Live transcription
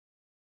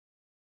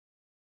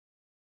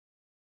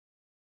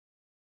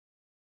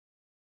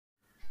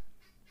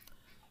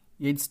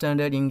8th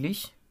standard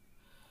English.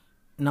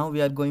 Now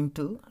we are going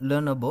to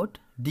learn about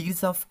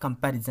degrees of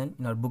comparison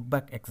in our book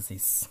back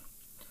exercise.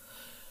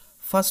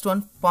 First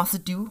one,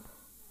 positive.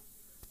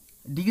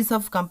 Degrees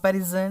of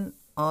comparison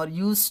are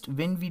used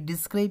when we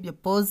describe a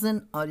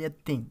person or a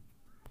thing.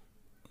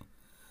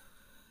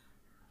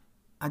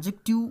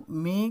 Adjective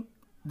make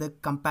the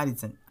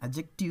comparison.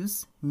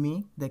 Adjectives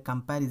make the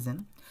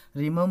comparison.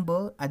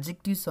 Remember,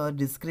 adjectives are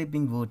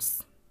describing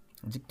words.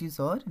 Adjectives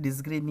are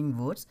describing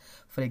words.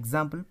 For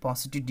example,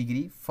 positive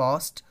degree,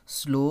 fast,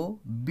 slow,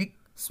 big,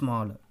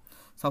 smaller.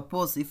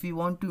 Suppose if we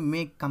want to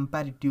make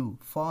comparative,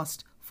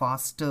 fast,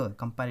 faster,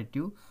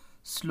 comparative,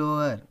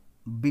 slower,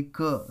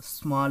 bigger,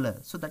 smaller.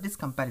 So that is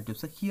comparative.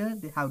 So here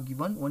they have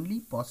given only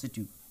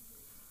positive.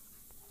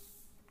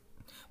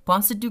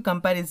 Positive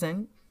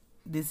comparison,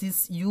 this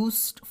is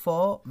used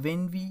for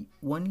when we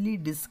only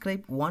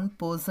describe one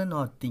person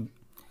or thing.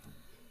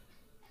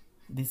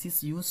 This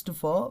is used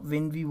for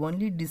when we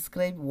only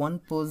describe one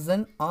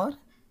person or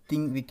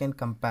thing we can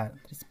compare.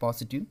 This is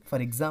positive. For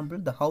example,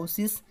 the house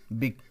is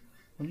big.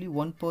 Only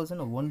one person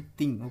or one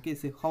thing. Okay,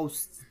 say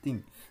house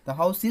thing. The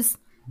house is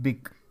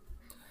big.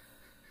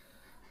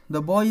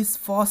 The boy is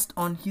fast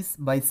on his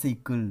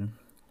bicycle.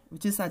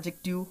 Which is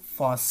adjective?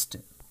 Fast.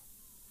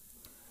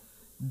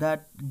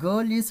 That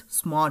girl is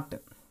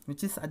smart.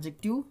 Which is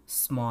adjective?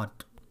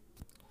 Smart.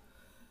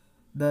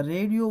 The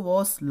radio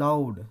was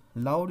loud.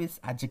 Loud is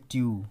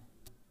adjective.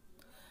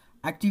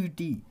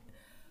 Activity.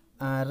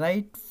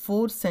 Write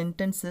 4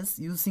 sentences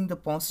using the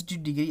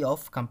positive degree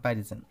of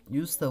comparison.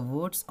 Use the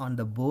words on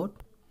the board.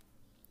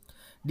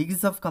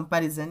 Degrees of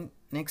comparison.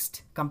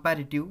 Next,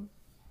 comparative.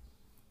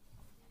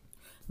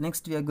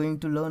 Next we are going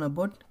to learn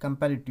about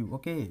comparative.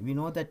 Okay, we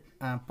know that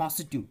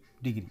positive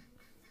degree.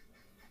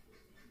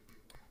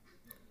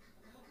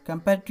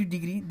 Comparative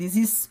degree, this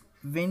is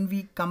when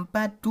we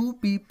compare two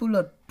people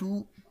or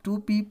two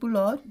people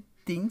or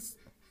things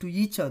to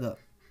each other.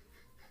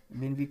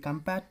 When we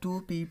compare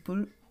two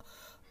people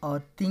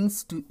or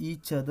things to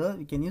each other,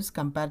 we can use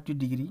comparative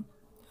degree.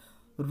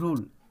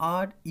 Rule,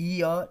 add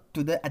er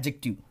to the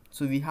adjective.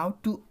 So we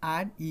have to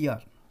add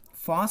er.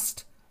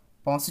 Fast,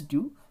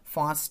 positive,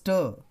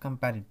 faster,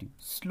 comparative.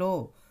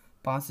 Slow,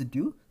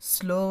 positive,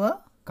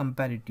 slower,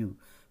 comparative.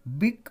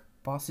 Big,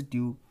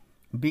 positive,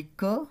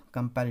 bigger,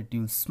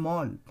 comparative.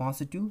 Small,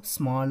 positive,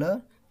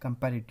 smaller,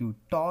 comparative.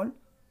 Tall,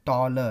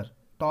 taller.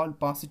 Tall,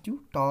 positive,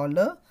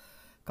 taller,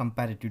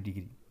 comparative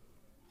degree.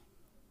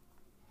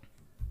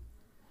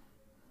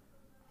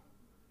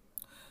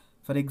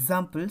 For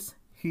examples,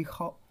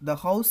 the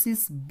house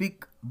is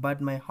big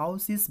but my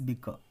house is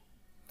bigger.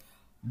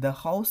 The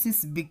house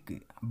is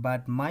big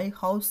but my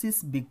house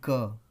is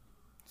bigger.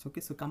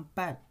 Okay, so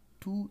compare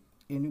to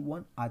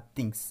anyone or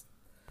things.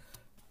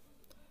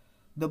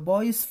 The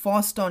boy is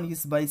fast on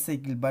his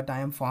bicycle but I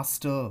am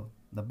faster.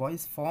 The boy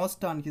is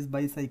fast on his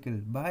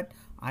bicycle but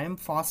I am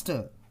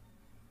faster.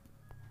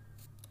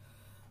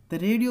 The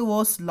radio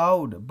was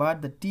loud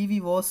but the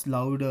TV was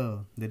louder.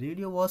 The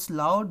radio was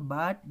loud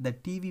but the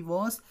TV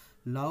was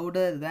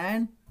louder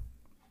than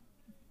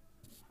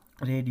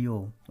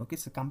radio. Okay,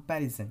 so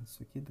comparisons.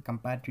 Okay, the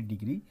comparative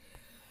degree.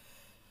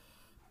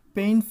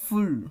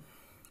 Painful.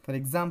 For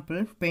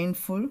example,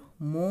 painful,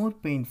 more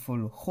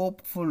painful.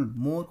 Hopeful,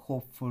 more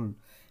hopeful.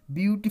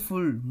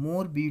 Beautiful,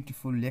 more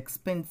beautiful.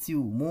 Expensive,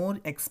 more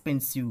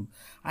expensive.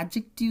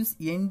 Adjectives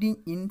ending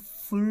in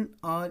full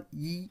or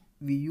e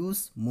we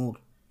use more.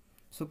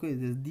 So okay,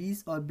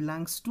 these are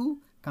belongs to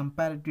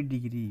comparative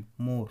degree,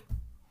 more.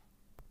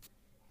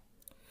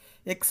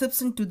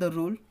 Exception to the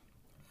rule,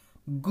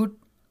 good,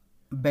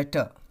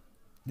 better.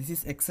 This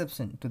is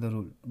exception to the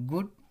rule.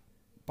 Good,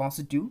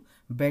 positive,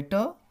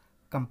 better,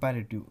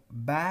 comparative.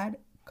 Bad,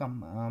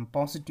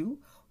 positive,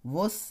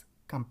 worse,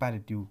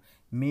 comparative.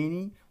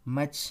 Many,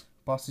 much,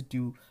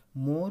 positive,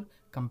 more,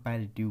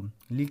 comparative.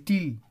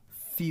 Little,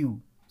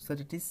 few, so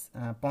that is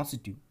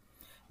positive.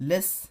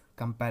 Less,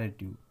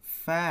 comparative.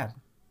 Fair,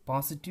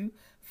 positive,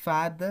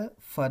 farther,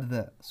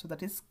 further, so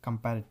that is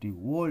comparative.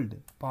 Old,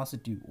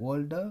 positive,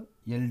 older,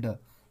 elder,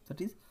 that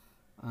is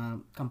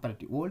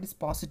comparative. Old is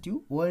positive,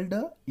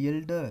 older,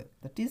 elder,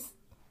 that is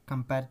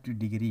comparative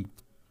degree.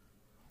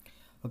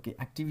 Okay,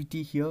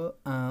 activity here.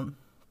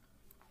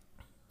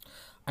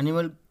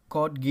 Animal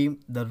card game.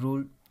 The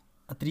rule,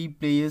 3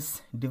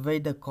 players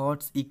divide the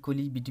cards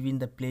equally between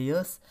the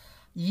players.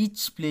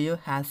 Each player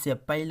has a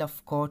pile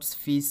of cards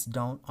face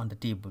down on the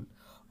table.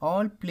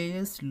 All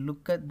players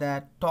look at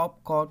their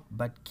top card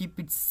but keep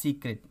it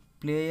secret.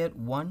 Player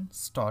 1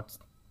 starts.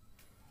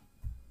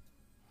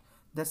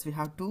 Thus we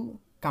have to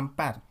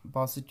compare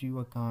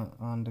positive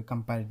and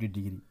comparative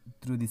degree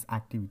through this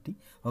activity.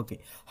 Okay,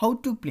 how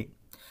to play?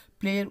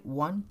 Player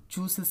 1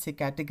 chooses a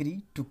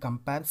category to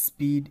compare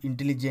speed,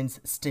 intelligence,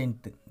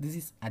 strength. This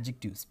is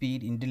adjective,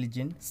 speed,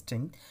 intelligence,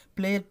 strength.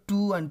 Player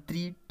 2 and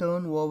 3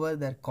 turn over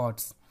their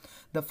cards.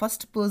 The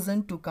first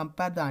person to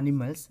compare the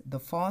animals, the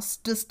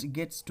fastest,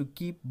 gets to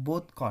keep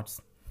both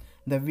cards.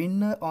 The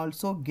winner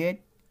also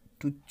gets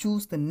to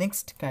choose the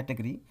next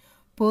category.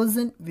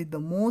 Person with the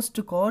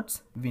most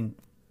cards win.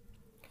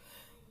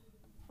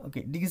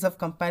 Okay, degrees of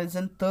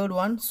comparison. Third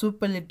one,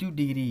 superlative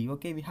degree.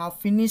 Okay, we have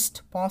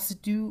finished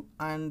positive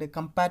and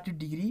comparative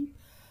degree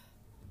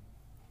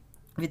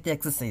with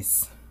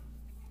exercise.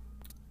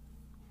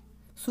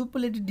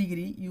 Superlative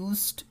degree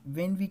used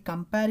when we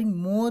comparing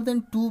more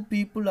than two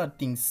people or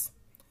things.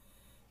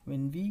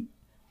 When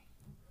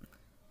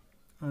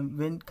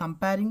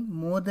comparing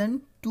more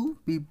than two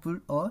people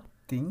or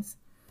things,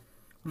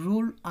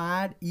 rule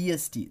add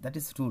est, that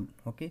is rule.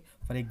 Okay,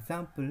 for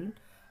example,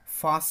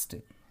 fast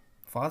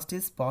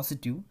is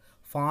positive,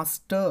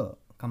 faster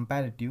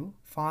comparative,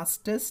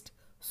 fastest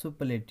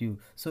superlative.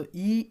 So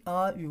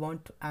er we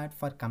want to add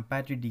for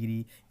comparative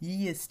degree,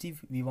 est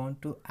we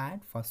want to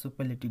add for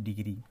superlative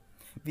degree.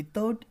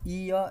 Without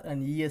er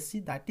and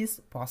est, that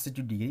is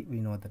positive degree, we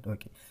know that.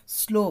 Okay,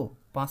 slow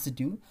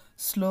positive,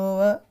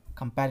 slower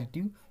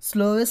comparative,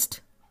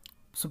 slowest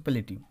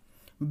superlative.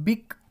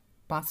 Big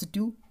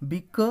positive,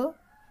 bigger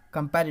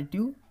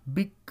comparative,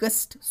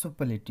 biggest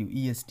superlative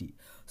est.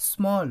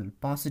 Small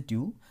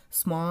positive,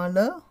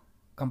 smaller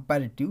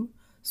comparative,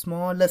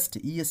 smallest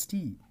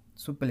est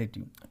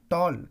superlative.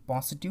 Tall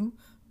positive,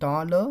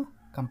 taller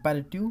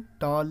comparative,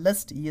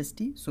 tallest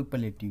est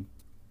superlative.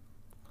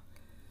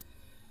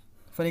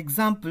 For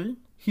example,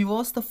 he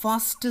was the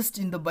fastest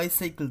in the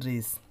bicycle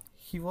race.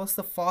 He was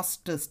the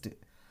fastest.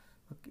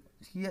 Okay,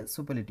 here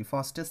superlative,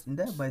 fastest in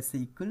the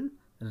bicycle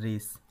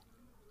race.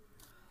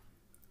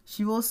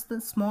 She was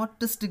the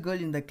smartest girl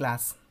in the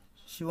class.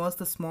 She was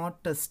the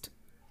smartest.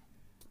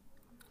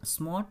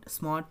 Smart,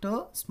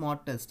 smarter,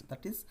 smartest.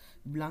 That is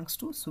belongs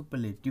to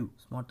superlative.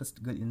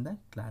 Smartest girl in the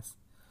class.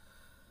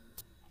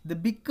 The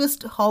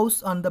biggest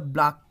house on the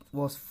block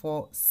was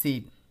for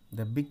sale.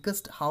 The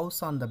biggest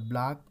house on the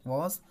block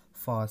was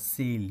for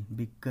sale.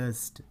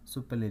 Biggest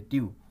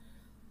superlative.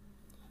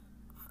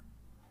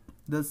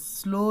 The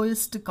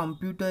slowest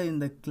computer in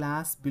the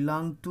class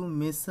belonged to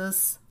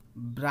Mrs.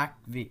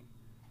 Brackway.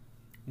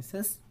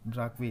 Mrs.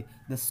 Brackway,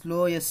 the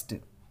slowest.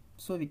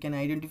 So we can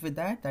identify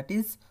that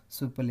is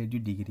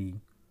superlative degree.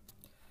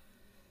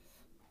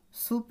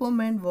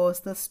 Superman was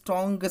the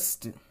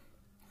strongest.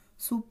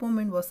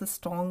 Superman was the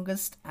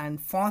strongest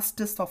and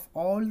fastest of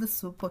all the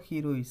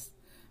superheroes,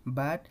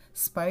 but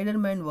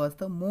Spider-Man was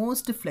the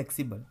most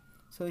flexible.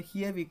 So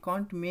here we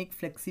can't make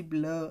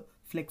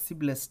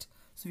flexiblest.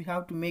 So we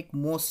have to make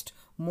most.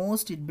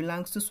 Most, it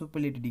belongs to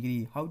superlative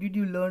degree. How did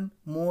you learn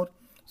more?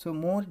 So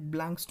more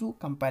belongs to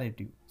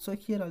comparative. So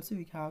here also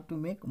we have to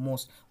make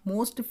most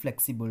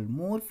flexible,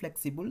 more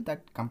flexible,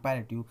 that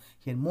comparative.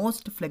 Here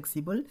most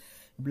flexible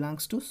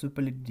belongs to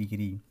superlative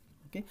degree.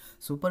 Okay,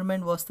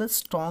 Superman was the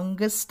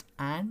strongest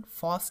and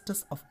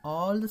fastest of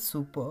all the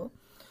super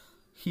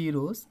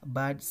heroes,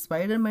 but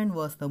Spider-Man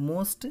was the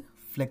most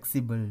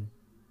flexible.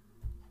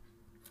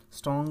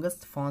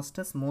 Strongest,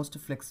 fastest, most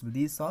flexible,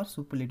 these are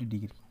superlative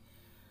degree.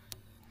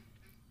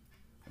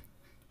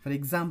 For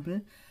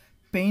example,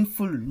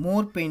 painful,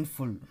 more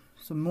painful.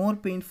 So more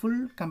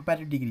painful,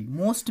 comparative degree.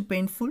 Most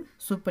painful,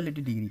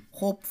 superlative degree.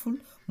 Hopeful,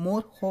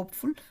 more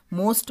hopeful,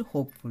 most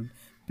hopeful.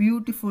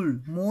 Beautiful,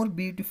 more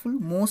beautiful,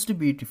 most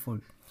beautiful.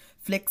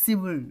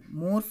 Flexible,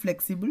 more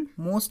flexible,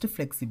 most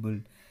flexible.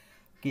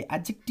 Okay,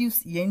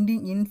 adjectives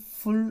ending in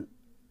full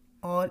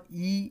or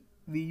e,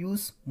 we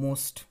use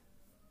most.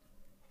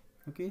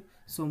 Okay,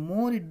 so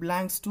more it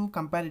belongs to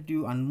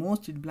comparative and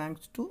most it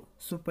belongs to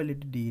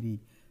superlative degree.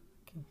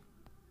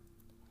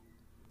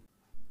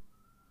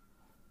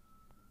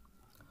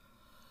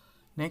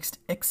 Next,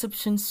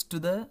 exceptions to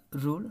the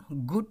rule: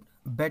 good,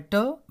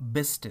 better,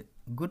 best.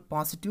 Good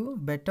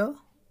positive, better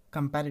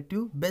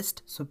comparative,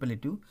 best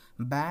superlative.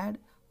 Bad,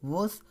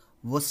 worse,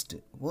 worst.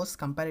 Worst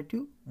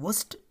comparative,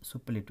 worst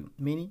superlative.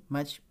 Many,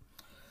 much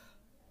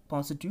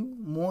positive,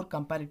 more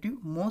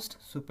comparative, most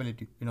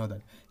superlative. You know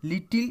that.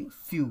 Little,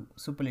 few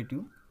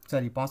superlative,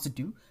 sorry,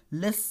 positive.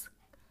 Less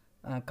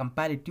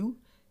comparative,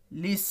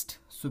 least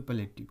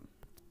superlative.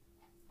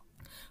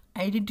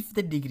 Identify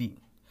the degree.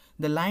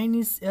 The lion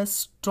is a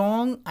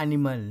strong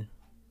animal.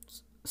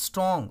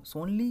 Strong, so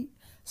only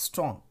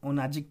strong on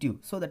adjective,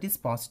 so that is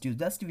positive.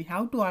 Just we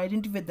have to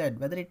identify that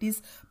whether it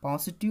is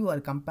positive or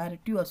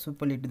comparative or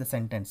superlative, the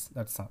sentence,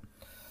 that's all.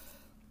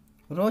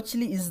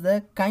 Rochely is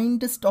the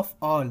kindest of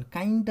all.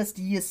 Kindest,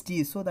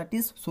 est, so that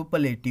is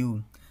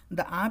superlative.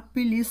 The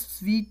apple is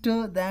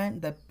sweeter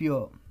than the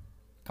pear.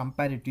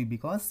 Comparative,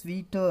 because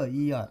sweeter,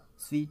 er,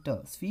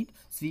 sweeter, sweet,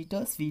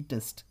 sweeter,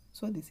 sweetest.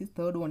 So this is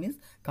third one is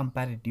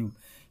comparative.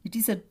 It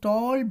is a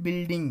tall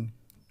building.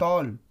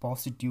 Tall,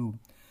 positive.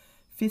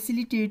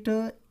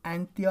 Facilitator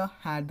Anthea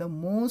had the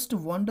most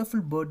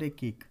wonderful birthday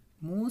cake.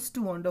 Most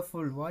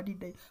wonderful. What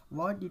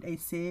did I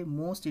say?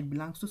 Most, it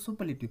belongs to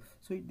superlative.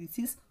 So this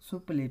is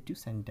superlative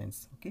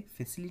sentence. Okay.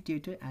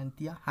 Facilitator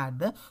Anthea had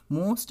the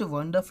most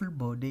wonderful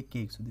birthday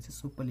cake. So this is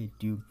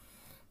superlative.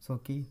 So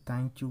okay.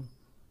 Thank you.